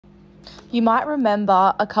You might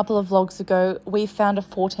remember a couple of vlogs ago, we found a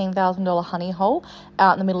 $14,000 honey hole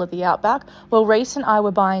out in the middle of the outback. Well, Reece and I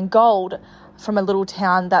were buying gold from a little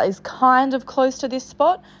town that is kind of close to this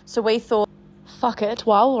spot. So we thought, fuck it,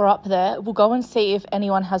 while we're up there, we'll go and see if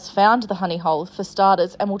anyone has found the honey hole for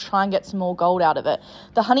starters, and we'll try and get some more gold out of it.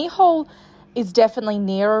 The honey hole is definitely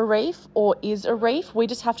near a reef or is a reef. We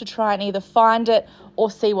just have to try and either find it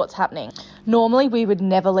or see what's happening. Normally we would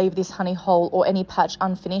never leave this honey hole or any patch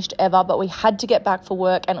unfinished ever, but we had to get back for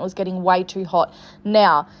work and it was getting way too hot.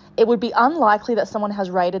 Now, it would be unlikely that someone has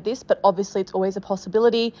raided this, but obviously it's always a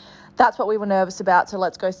possibility. That's what we were nervous about, so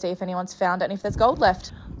let's go see if anyone's found it and if there's gold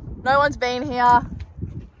left. No one's been here. Are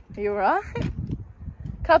you all right? Can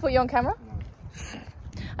I put you on camera? No.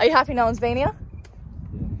 Are you happy no one's been here?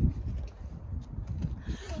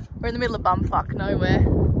 We're in the middle of bumfuck nowhere.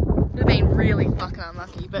 We've been really fucking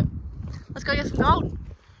unlucky, but let's go get some gold.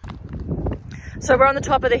 So we're on the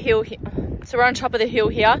top of the hill here.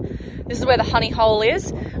 This is where the honey hole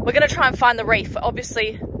is. We're gonna try and find the reef.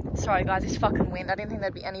 Obviously, sorry guys, this fucking wind. I didn't think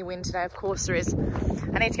there'd be any wind today. Of course there is.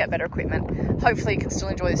 I need to get better equipment. Hopefully you can still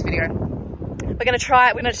enjoy this video. We're gonna try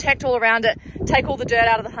it. We're gonna detect all around it, take all the dirt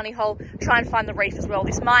out of the honey hole, try and find the reef as well.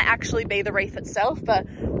 This might actually be the reef itself, but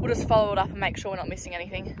we'll just follow it up and make sure we're not missing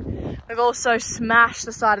anything. We've also smashed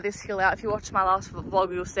the side of this hill out. If you watched my last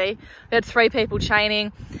vlog, you'll see. We had 3 people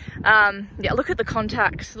chaining. Yeah, look at the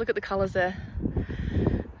contacts. Look at the colours there.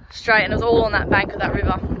 Straight, and it was all on that bank of that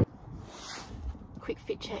river. Quick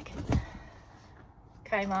fit check.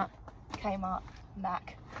 Kmart,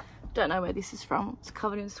 Mac. Don't know where this is from. It's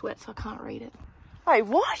covered in sweat, so I can't read it. Wait,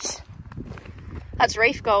 what? That's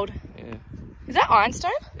reef gold. Yeah. Is that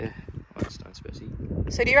ironstone? Yeah, ironstone special.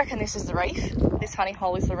 So do you reckon this is the reef? This honey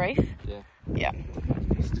hole is the reef? Yeah. Yeah.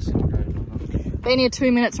 It's disintegrated or not. Been here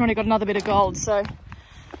 2 minutes and already got another bit of gold, so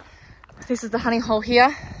this is the honey hole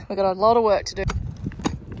here. We've got a lot of work to do.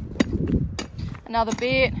 Another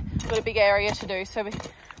bit, we've got a big area to do. So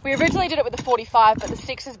we originally did it with the 45, but the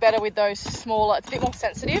 6 is better with those smaller. It's a bit more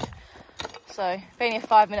sensitive. So been here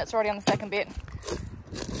 5 minutes, already on the second bit.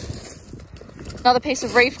 Another piece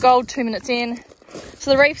of reef gold, 2 minutes in.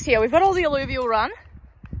 So the reef's here. We've got all the alluvial run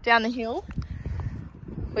down the hill.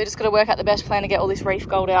 We just got to work out the best plan to get all this reef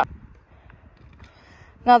gold out.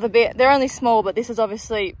 Another bit. They're only small, but this is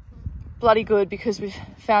obviously bloody good because we've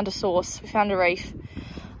found a source. We found a reef,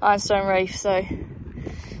 ironstone reef. So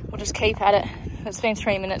we'll just keep at it. It's been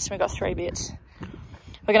 3 minutes and we've got 3 bits.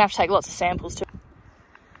 We're gonna have to take lots of samples too.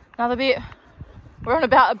 Another bit. We're on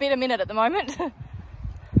about a bit a minute at the moment.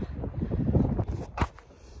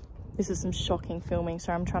 This is some shocking filming.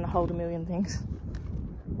 Sorry, I'm trying to hold a million things.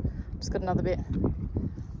 Just got another bit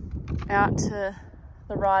out to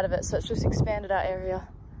the right of it, so it's just expanded our area.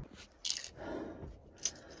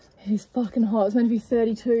 It is fucking hot. It's meant to be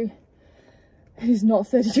 32. It is not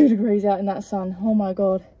 32 degrees out in that sun. Oh my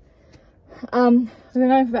god. We've been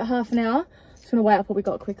going for about half an hour. Just gonna weigh up what we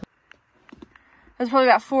got quickly. There's probably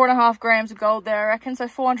about 4.5 grams of gold there, I reckon. So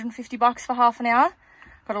 $450 for half an hour.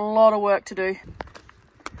 Got a lot of work to do.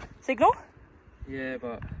 Signal? Yeah,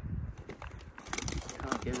 but I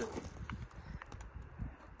can't get it.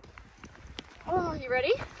 Oh, you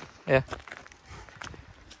ready? Yeah.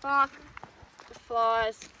 Fuck. The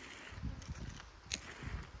flies.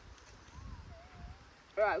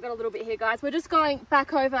 Alright, we've got a little bit here, guys. We're just going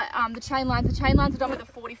back over the chain lines. The chain lines are done with a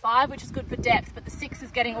 45, which is good for depth, but the 6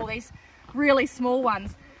 is getting all these really small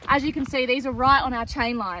ones. As you can see, these are right on our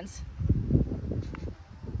chain lines.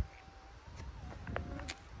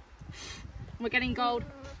 We're getting gold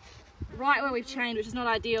right where we've chained, which is not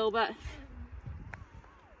ideal, but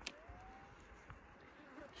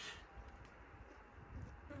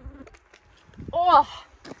oh!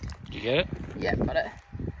 Did you get it? Yeah, got it.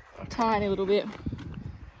 Tiny little bit.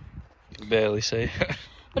 Barely see.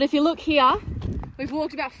 But if you look here, we've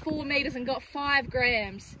walked about 4 meters and got 5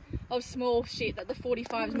 grams of small shit that the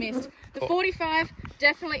 45's missed. The 45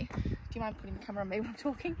 definitely, do you mind putting the camera on me when I'm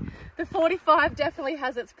talking? The 45 definitely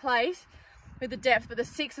has its place with the depth, but the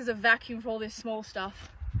 6 is a vacuum for all this small stuff.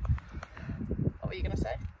 What were you gonna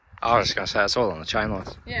say? I was just gonna say it's all on the chain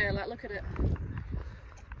lines. Yeah, like look at it.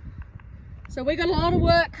 So we got a lot of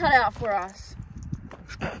work cut out for us.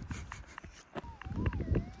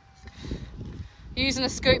 Using a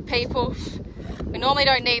scoop, people. We normally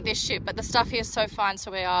don't need this shit, but the stuff here is so fine,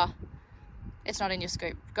 so we are. It's not in your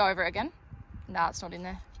scoop. Go over it again. Nah, it's not in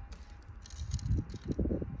there.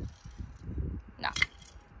 Nah.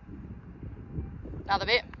 Another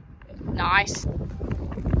bit. Nice.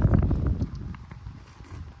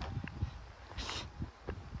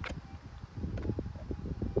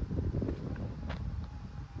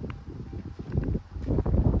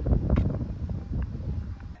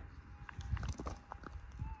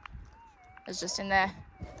 It's just in there.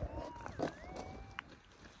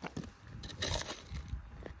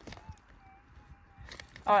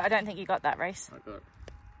 Oh, I don't think you got that, Reece. I got it.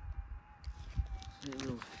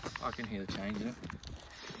 I can hear the change in it.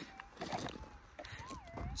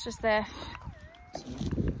 It's just there.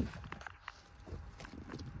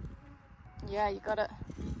 Yeah, you got it.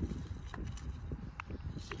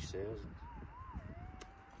 6,000.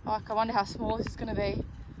 Oh, I wonder how small this is going to be.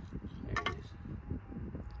 There it is.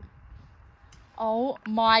 Oh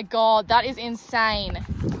my God, that is insane.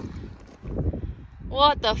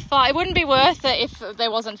 What the fuck? It wouldn't be worth it if there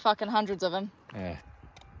wasn't fucking hundreds of them. Yeah.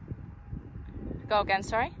 Go again,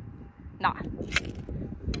 sorry? Nah. Is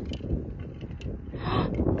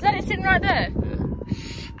that it sitting right there? Yeah.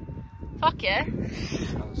 Fuck yeah.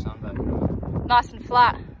 Another sunbed. Nice and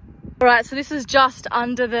flat. All right, so this is just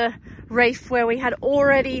under the reef where we had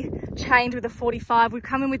already chained with the 45. We've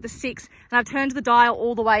come in with the 6 and I've turned the dial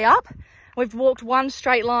all the way up. We've walked one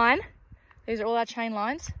straight line. These are all our chain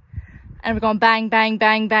lines. And we've gone bang, bang,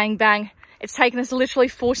 bang, bang, bang. It's taken us literally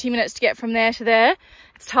 40 minutes to get from there to there.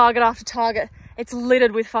 It's target after target. It's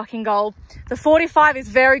littered with fucking gold. The 45 is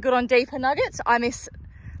very good on deeper nuggets. I miss,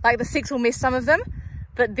 like the 6 will miss some of them.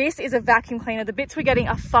 But this is a vacuum cleaner. The bits we're getting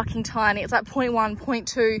are fucking tiny. It's like 0.1,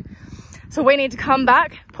 0.2. So we need to come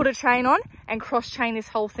back, put a chain on and cross chain this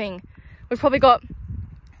whole thing. We've probably got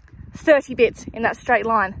 30 bits in that straight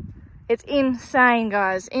line. It's insane,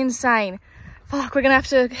 guys, insane. Fuck, we're gonna have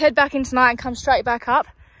to head back in tonight and come straight back up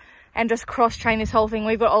and just cross chain this whole thing.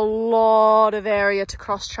 We've got a lot of area to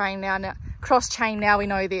cross chain now. Now we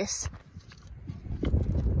know this.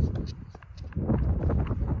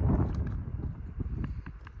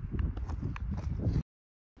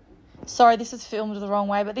 Sorry, this is filmed the wrong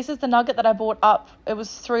way, but this is the nugget that I bought up. It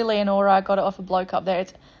was through Leonora. I got it off a bloke up there.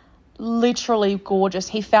 It's literally gorgeous.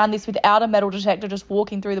 He found this without a metal detector, just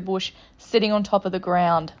walking through the bush, sitting on top of the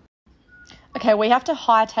ground. Okay, we have to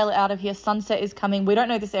hightail it out of here. Sunset is coming. We don't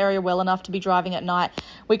know this area well enough to be driving at night.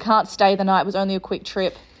 We can't stay the night. It was only a quick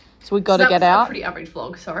trip. So we got to get out. That was a pretty average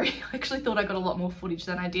vlog, sorry. I actually thought I got a lot more footage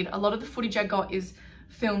than I did. A lot of the footage I got is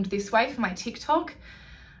filmed this way for my TikTok.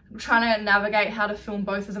 I'm trying to navigate how to film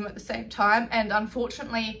both of them at the same time. And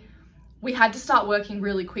unfortunately, we had to start working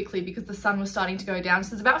really quickly because the sun was starting to go down. So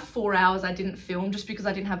there's about 4 hours I didn't film just because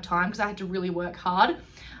I didn't have time because I had to really work hard.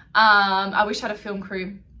 I wish I had a film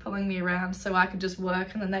crew pulling me around so I could just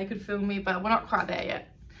work and then they could film me, but we're not quite there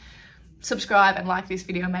yet. Subscribe and like this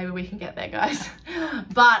video, maybe we can get there, guys.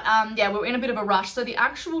 But yeah, we're in a bit of a rush. So the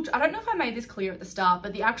actual, I don't know if I made this clear at the start,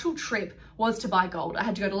 but the actual trip was to buy gold. I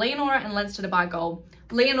had to go to Leonora and Leinster to buy gold.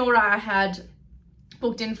 Leonora I had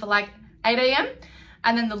booked in for like 8 AM,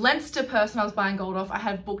 and then the Leinster person I was buying gold off I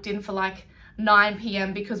had booked in for like 9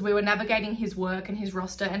 PM because we were navigating his work and his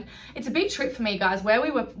roster. And it's a big trip for me, guys. Where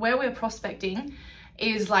we're prospecting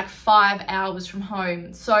is like 5 hours from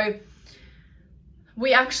home. So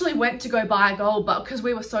we actually went to go buy gold, but because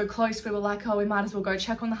we were so close, we were like, oh, we might as well go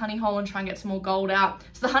check on the honey hole and try and get some more gold out.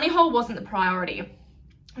 So the honey hole wasn't the priority.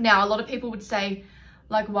 Now, a lot of people would say,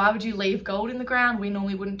 like, why would you leave gold in the ground? We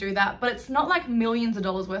normally wouldn't do that. But it's not like millions of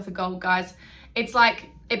dollars worth of gold, guys. It's like,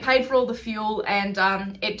 it paid for all the fuel and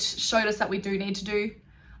it showed us that we do need to do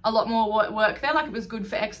a lot more work there. Like, it was good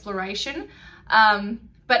for exploration.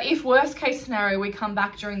 But if worst case scenario, we come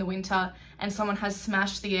back during the winter and someone has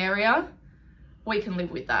smashed the area, we can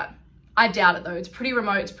live with that. I doubt it though. It's pretty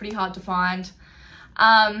remote. It's pretty hard to find.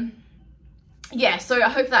 Yeah, so I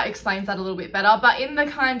hope that explains that a little bit better. But in the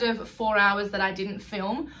kind of 4 hours that I didn't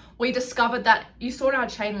film, we discovered that, you saw our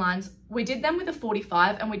chain lines, we did them with a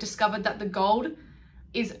 45 and we discovered that the gold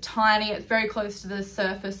is tiny. It's very close to the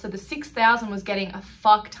surface. So the 6,000 was getting a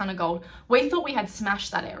fuck ton of gold. We thought we had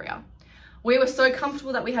smashed that area. We were so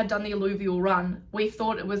comfortable that we had done the alluvial run. We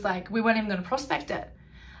thought it was like, we weren't even going to prospect it.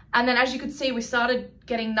 And then as you could see, we started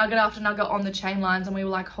getting nugget after nugget on the chain lines and we were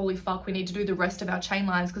like, holy fuck, we need to do the rest of our chain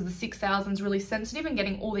lines because the 6,000 is really sensitive and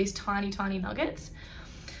getting all these tiny, tiny nuggets.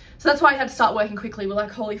 So that's why I had to start working quickly. We're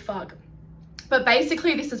like, holy fuck. But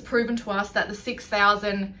basically this has proven to us that the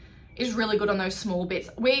 6,000 is really good on those small bits.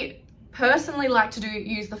 We personally like to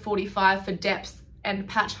use the 45 for depth and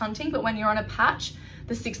patch hunting, but when you're on a patch,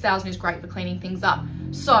 the 6,000 is great for cleaning things up.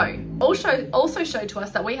 So also showed to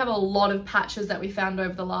us that we have a lot of patches that we found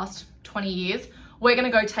over the last 20 years. We're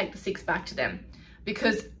gonna go take the 6 back to them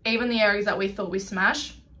because even the areas that we thought we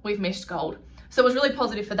smashed, we've missed gold. So it was really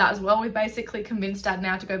positive for that as well. We basically convinced Dad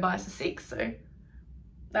now to go buy us a 6, so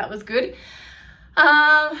that was good.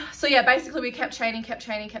 So yeah, basically we kept chaining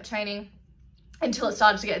until it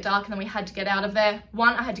started to get dark and then we had to get out of there.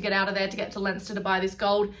 1, I had to get out of there to get to Leinster to buy this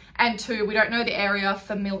gold. And 2, we don't know the area,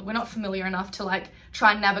 we're not familiar enough to like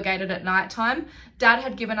try and navigate it at nighttime. Dad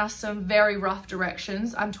had given us some very rough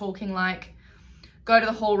directions. I'm talking like, go to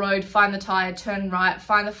the haul road, find the tire, turn right,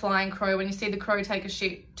 find the flying crow. When you see the crow take a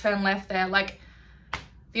shit, turn left there. Like,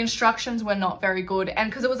 the instructions were not very good. And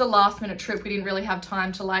because it was a last minute trip, we didn't really have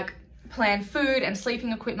time to like plan food and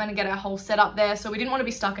sleeping equipment and get our whole setup there. So we didn't want to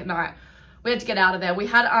be stuck at night. We had to get out of there. We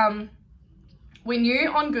had, we knew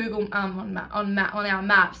on Google, on our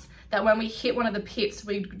maps, that when we hit one of the pits,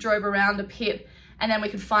 we drove around the pit and then we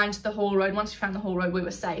could find the haul road. Once we found the haul road, we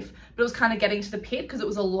were safe. But it was kind of getting to the pit because it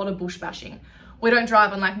was a lot of bush bashing. We don't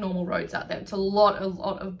drive on like normal roads out there. It's a lot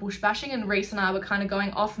of bush bashing, and Reece and I were kind of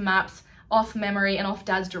going off maps, off memory, and off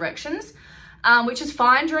Dad's directions, which is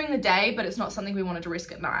fine during the day, but it's not something we wanted to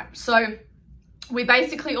risk at night. So we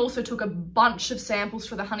basically also took a bunch of samples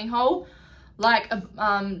for the honey hole, like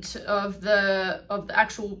of the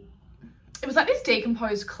actual, it was like this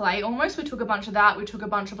decomposed clay almost. We took a bunch of that. We took a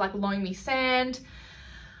bunch of like loamy sand,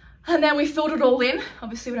 and then we filled it all in.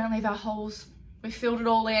 Obviously we don't leave our holes. We filled it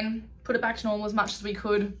all in, put it back to normal as much as we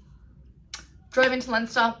could, drove into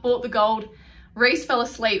Leinster, bought the gold. Reece fell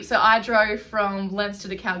asleep, so I drove from Leinster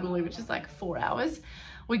to Kalgoorlie, which is like 4 hours.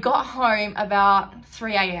 We got home about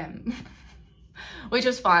 3 a.m. which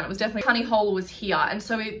was fine. It was definitely, honey hole was here. And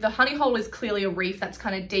so the honey hole is clearly a reef that's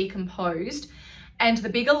kind of decomposed. And the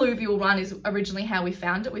big alluvial run is originally how we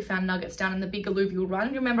found it. We found nuggets down in the big alluvial run.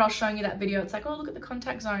 You remember I was showing you that video? It's like, oh, look at the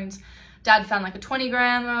contact zones. Dad found like a 20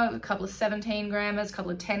 grammer, a couple of 17 grammers, a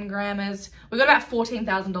couple of 10 grammers. We got about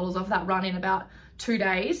 $14,000 off that run in about 2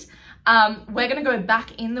 days. We're gonna go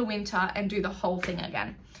back in the winter and do the whole thing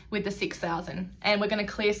again with the 6,000. And we're gonna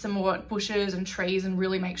clear some more bushes and trees and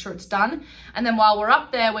really make sure it's done. And then while we're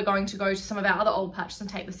up there, we're going to go to some of our other old patches and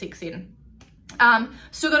take the 6 in.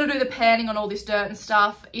 Still got to do the panning on all this dirt and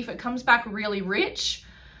stuff. If it comes back really rich,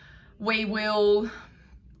 we will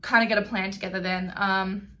kind of get a plan together then.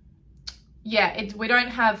 Yeah, we don't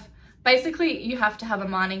have, basically you have to have a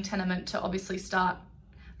mining tenement to obviously start,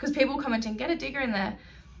 because people commenting, get a digger in there.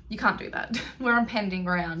 You can't do that. We're on pending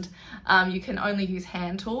ground. You can only use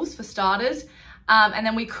hand tools for starters. And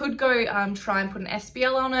then we could go try and put an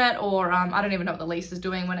SBL on it, or I don't even know what the lease is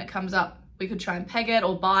doing when it comes up. We could try and peg it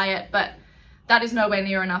or buy it, but that is nowhere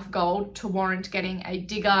near enough gold to warrant getting a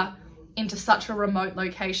digger into such a remote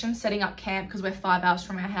location. Setting up camp, because we're 5 hours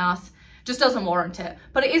from our house, just doesn't warrant it.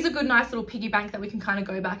 But it is a good, nice little piggy bank that we can kind of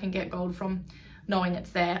go back and get gold from, knowing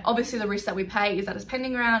it's there. Obviously the risk that we pay is that it's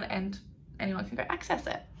pending ground and anyone can go access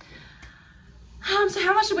it. So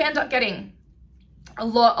how much did we end up getting? A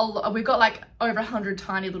lot. We got like over 100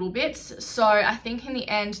 tiny little bits. So I think in the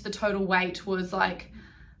end, the total weight was like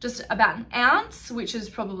just about an ounce, which is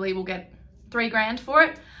probably, we'll get 3 grand for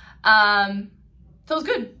it. So it was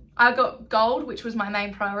good. I got gold, which was my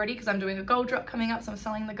main priority because I'm doing a gold drop coming up, so I'm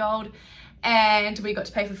selling the gold. And we got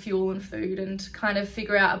to pay for fuel and food and kind of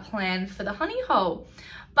figure out a plan for the honey hole.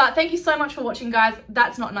 But thank you so much for watching, guys.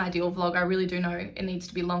 That's not an ideal vlog. I really do know it needs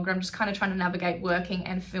to be longer. I'm just kind of trying to navigate working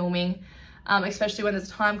and filming, especially when there's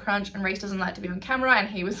a time crunch, and Reece doesn't like to be on camera, and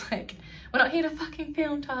he was like, we're not here to fucking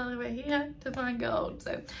film, Tyler, we're here to find gold.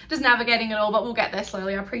 So just navigating it all, but we'll get there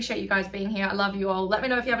slowly. I appreciate you guys being here. I love you all. Let me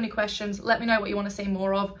know if you have any questions. Let me know what you want to see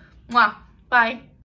more of. Mwah. Bye.